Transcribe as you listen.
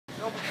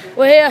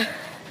We're here.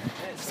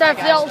 It's time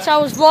for the Alton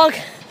Towers vlog.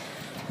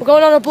 We're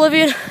going on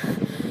Oblivion.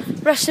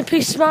 Rest in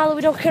peace, Smiley,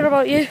 we don't care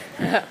about you.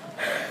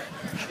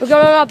 We're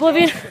going on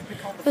Oblivion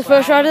for the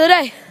first ride of the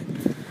day.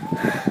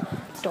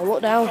 Don't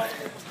look down.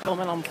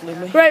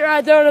 Great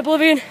ride there on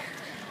Oblivion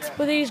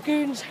with these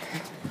goons.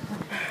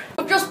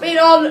 We've just been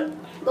on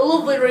the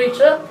lovely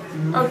Rita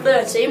on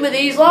 13 with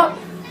these lot.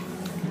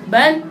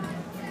 Ben.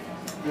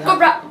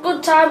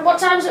 Good time. What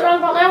time is it around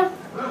about now?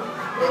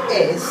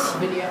 It is.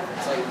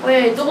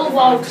 Wait, double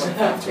vlogs.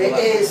 It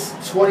is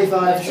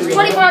 25 to 11.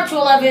 25 to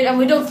 11, and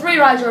we've done 3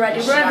 rides already.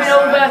 We're heading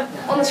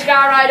over on the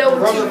Sky ride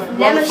over to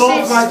Nemesis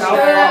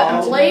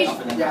and Blade.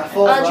 And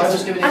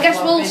I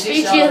guess we'll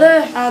see you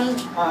there and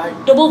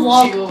double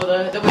vlog. See you over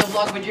there. Double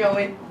vlog with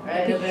Joey.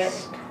 Right in a bit.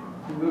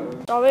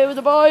 So I'm here with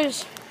the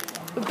boys.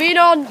 We've been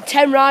on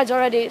 10 rides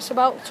already. It's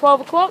about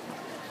 12 o'clock.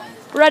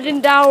 We're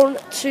heading down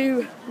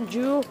to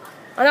Jewel,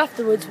 and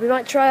afterwards we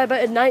might try a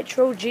bit of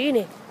Nitro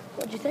Genie.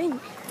 What do you think?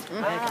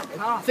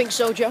 I think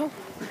so, Joe.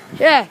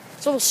 Yeah,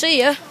 so we'll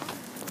see you.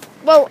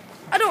 Well,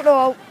 I don't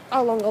know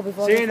how long I'll be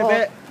vlogging. See you in a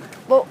bit.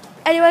 But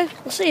anyway,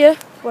 we'll see you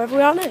wherever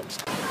we are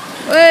next.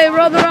 Hey, we're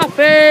on the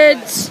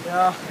rapids.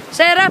 Yeah.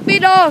 Say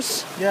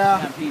rapidos.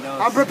 Yeah.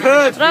 I'm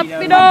prepared.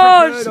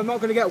 Rapidos. I'm not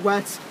going to get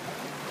wet.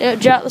 Yeah,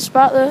 Jack the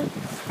spat there.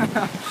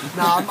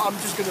 Nah, I'm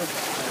just going to...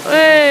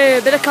 Hey,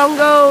 a bit of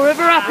Congo,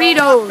 River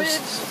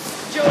Rapidos.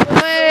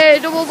 Hey,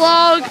 double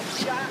vlog.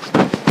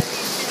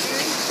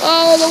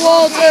 Oh, the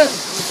water!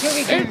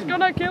 It's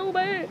gonna kill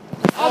me!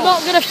 I'm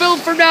not gonna film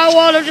from now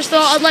on, I just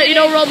thought I'd let you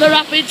know we're on the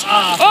rapids.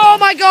 Oh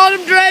my god,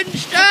 I'm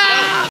drenched!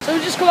 So we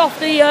just come off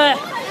the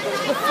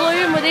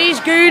flume with these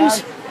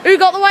goons. Who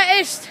got the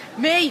wettest?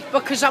 Me,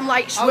 because I'm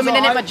like swimming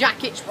in it, my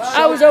jacket's...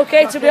 I was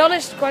okay, to be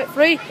honest, quite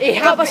free.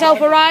 Got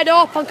myself a ride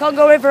up on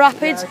Congo River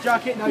Rapids.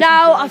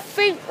 Now, I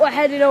think we're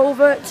heading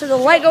over to the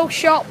Lego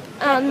shop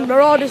and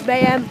Marauders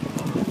Mayhem.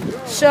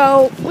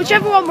 So,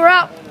 whichever one we're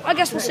at, I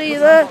guess we'll see you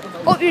there.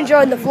 Hope you're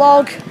enjoying the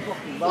vlog.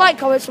 Like,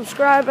 comment,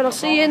 subscribe, and I'll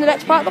see you in the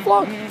next part of the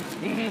vlog.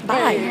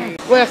 Bye.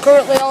 We're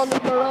currently on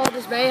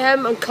Marauders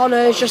Mayhem, and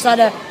Connor's just had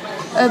a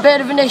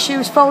bit of an issue.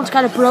 His phone's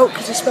kind of broke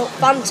because he spilled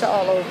Fanta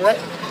all over it.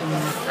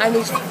 And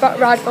his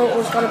ride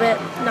photo's got a bit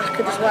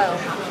knackered as well.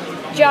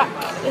 Jack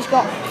has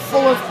got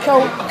full of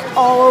coke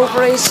all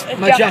over his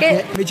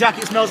jacket. My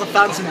jacket smells of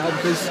Fanta now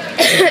because...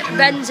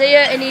 Ben's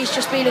here and he's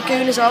just been a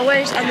goon as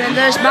always. And then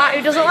there's Matt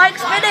who doesn't like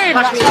spinning.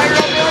 That's why we're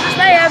on Marauders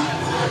Mayhem.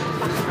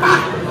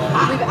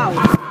 Leave it out.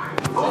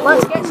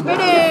 Let's get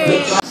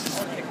spinning.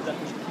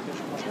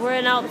 We're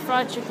in out the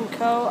Fried Chicken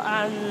Co.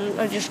 and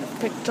I just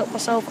picked up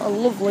myself a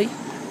lovely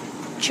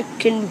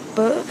chicken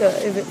burger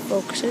if it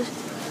focuses.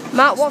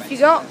 Matt, what have you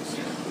got?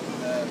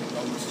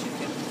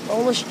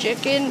 Boneless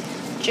chicken,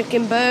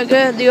 chicken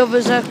burger. The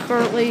others are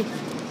currently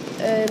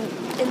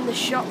in the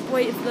shop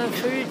waiting for their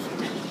food.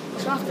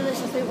 So after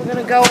this I think we're going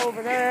to go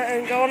over there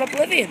and go on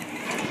Oblivion.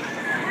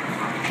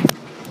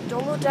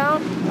 Don't look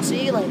down. I'll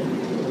see you later.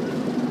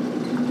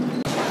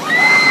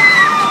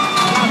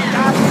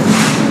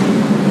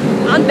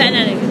 I'm Ben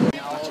anyway.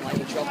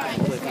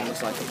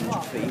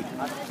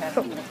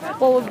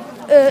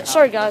 Well,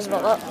 sorry guys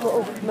about that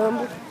little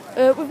mumble.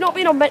 We've not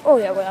been on oh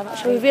yeah we have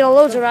actually. We've been on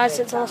loads of rides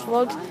since the last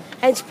vlog.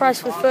 Enterprise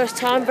for the first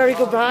time, very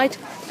good ride.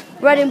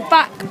 We're heading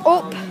back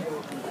up.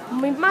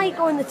 We might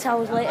go in the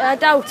towers later, I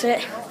doubt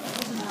it.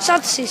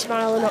 Sad to see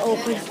Smiley not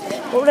open.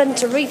 But we're heading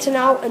to Rita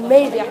now and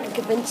maybe I can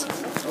convince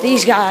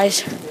these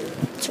guys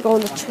to go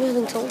on the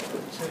twirling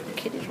dolphins.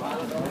 Kiddies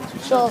ride.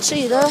 So I'll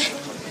see you there.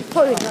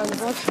 Put me down the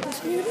vlog. I'll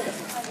see you in a minute.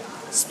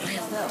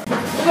 Smile.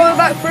 We're going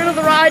back for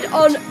another ride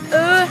on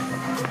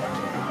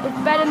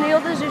with Ben and the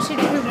others who seem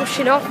to be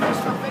rushing off.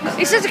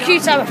 He says a queue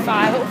time of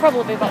 5, it'll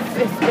probably be about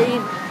 15.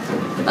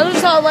 I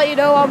just thought I'd let you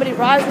know how many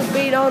rides we've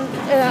been on,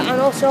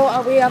 and also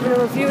are we having a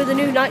review of the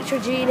new Nitro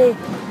Genie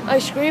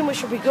ice cream,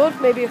 which will be good,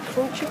 maybe a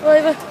crunchy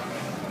flavour,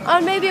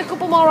 and maybe a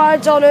couple more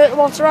rides on the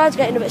water rides,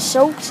 getting a bit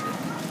soaked.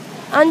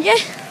 And yeah,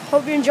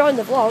 hope you're enjoying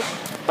the vlog.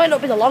 Might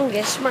not be the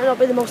longest, might not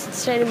be the most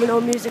entertaining with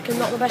no music and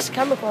not the best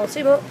camera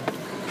quality, but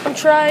I'm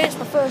trying, it's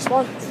my first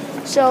one,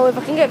 so if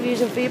I can get views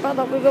and feedback,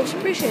 that would be most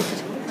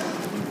appreciated.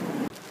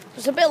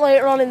 It's a bit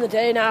later on in the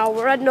day now.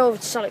 We're heading over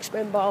to Sonic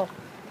Spinball.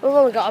 We've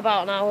only got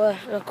about an hour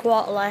and a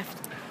quarter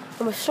left,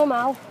 and we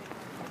somehow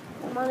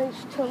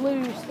managed to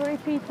lose 3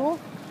 people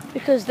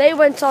because they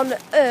went on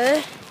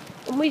and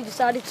we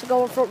decided to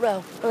go on front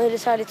row, and they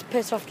decided to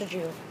piss off the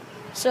Jew.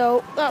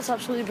 So that's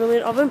absolutely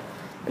brilliant of them.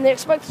 And they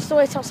expect us to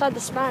wait outside the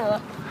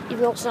Smiler,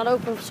 even though it's not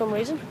open for some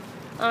reason.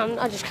 And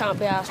I just can't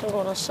be arsed. I'm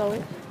going on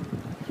Sonic.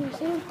 Do you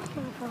see him?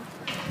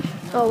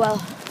 Oh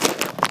well.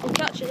 We'll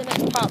catch you in the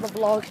next part of the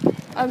vlog.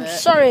 I'm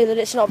sorry that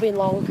it's not been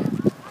long,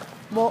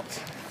 but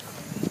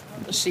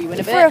We'll see you in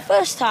a bit. For a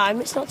first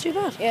time, it's not too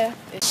bad. Yeah.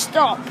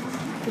 Stop,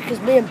 because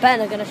me and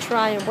Ben are going to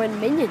try and win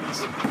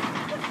minions.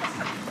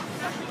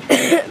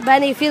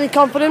 Ben, are you feeling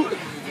confident?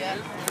 Yeah.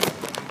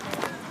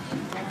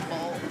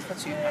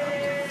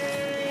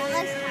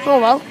 Oh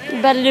well,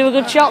 you better do a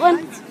good shot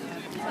then.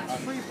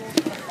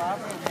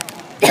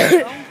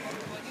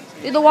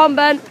 Do the one,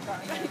 Ben.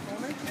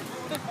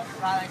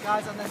 Right then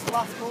guys, and there's the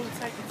last ball,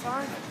 take your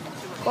time.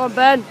 Go on,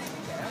 Ben.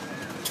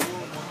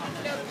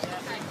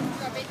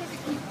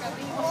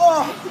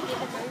 Oh!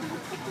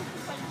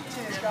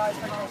 Cheers guys,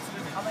 thank you.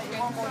 I'll make you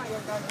one more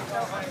deal guys.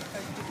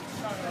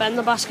 Ben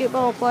the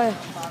basketball player.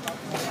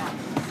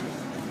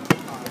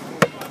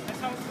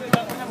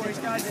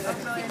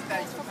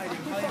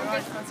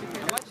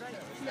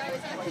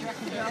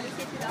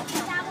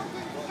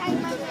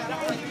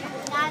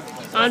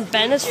 And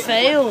Ben has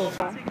failed.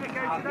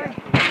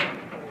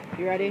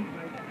 You ready?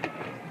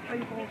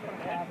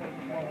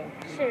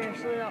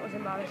 Seriously, that was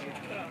embarrassing.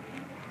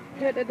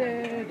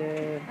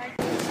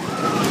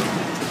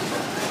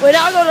 We're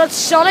now going on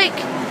Sonic.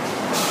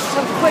 Let's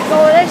have a quick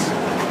go at this.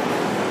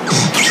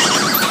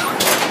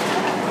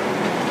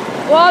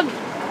 1.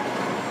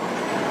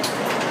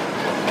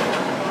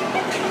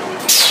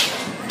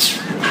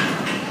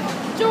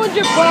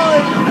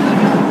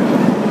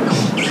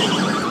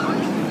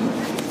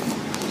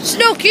 £200. It's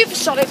no key for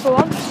Sonic for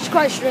one. It's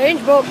quite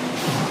strange, but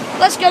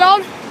let's get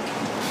on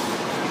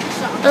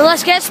and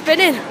let's get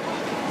spinning.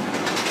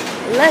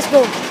 Let's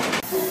go.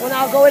 We're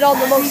now going on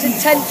the most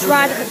intense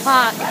ride at the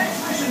park.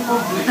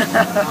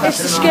 It's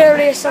the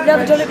scariest. I've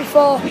never done it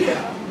before. Are you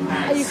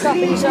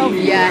crapping yourself?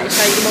 Yeah, it's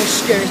like the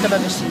most scariest I've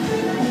ever seen.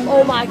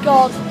 Oh my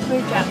god.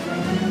 Move, Jack.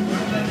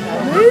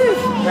 Move.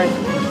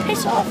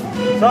 Piss off.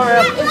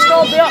 Sorry. It's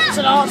called the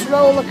Alton Towers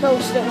roller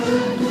coaster,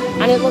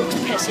 and it looks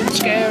pissing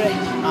scary.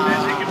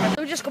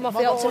 So we just come off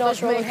the Alton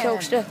Towers roller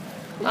coaster,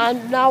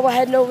 and now we're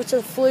heading over to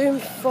the Flume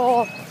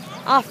for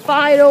our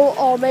final,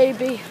 or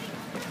maybe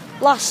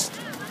last,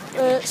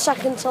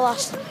 second to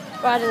last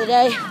ride of the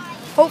day.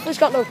 Hopefully it's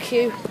got no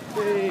queue,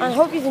 and I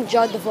hope you've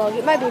enjoyed the vlog.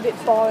 It might be a bit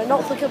boring, I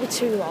don't think it'll be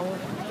too long,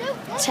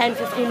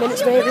 10-15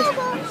 minutes maybe.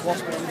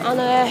 And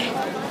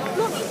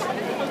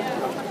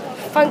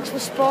thanks for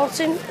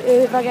supporting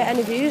if I get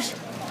any views,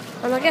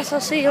 and I guess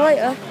I'll see you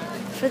later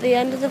for the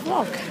end of the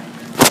vlog.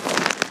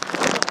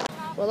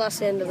 Well, that's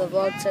the end of the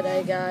vlog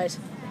today, guys.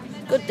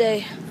 Good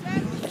day.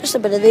 Just a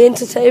bit of the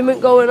entertainment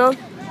going on.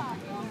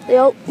 The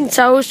Alton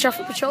Towers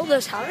Traffic Patrol.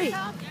 There's Harry.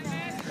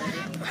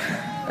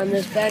 And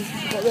there's Ben.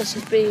 But this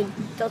has been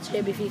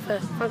Dodgy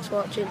FIFA. Thanks for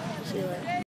watching. See you later.